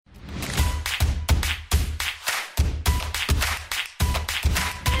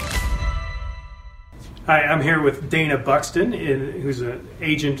Hi, I'm here with Dana Buxton, who's an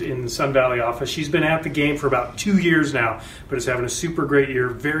agent in the Sun Valley office. She's been at the game for about 2 years now, but is having a super great year,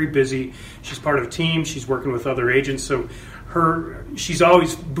 very busy. She's part of a team. She's working with other agents, so she's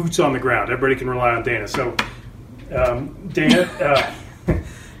always boots on the ground. Everybody can rely on Dana. So, Dana,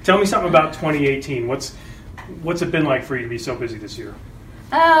 tell me something about 2018. What's it been like for you to be so busy this year?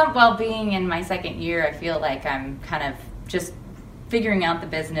 Well, being in my second year, I feel like I'm kind of just figuring out the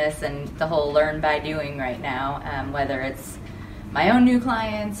business and the whole learn by doing right now, whether it's my own new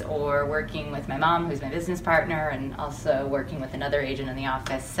clients or working with my mom, who's my business partner, and also working with another agent in the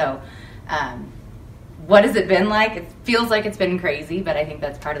office. So what has it been like? It feels like it's been crazy, but I think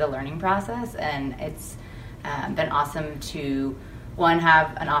that's part of the learning process, and it's been awesome to, one,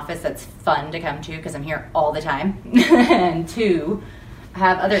 have an office that's fun to come to because I'm here all the time, and two,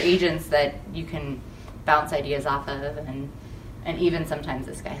 have other agents that you can bounce ideas off of, and even sometimes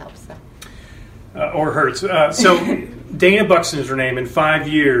this guy helps. Or hurts. So Dana Buxton is her name. In 5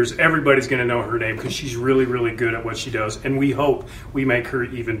 years, everybody's going to know her name because she's really, really good at what she does, and we hope we make her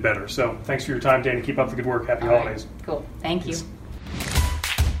even better. So thanks for your time, Dana. Keep up the good work. Happy holidays. Cool. Thank you.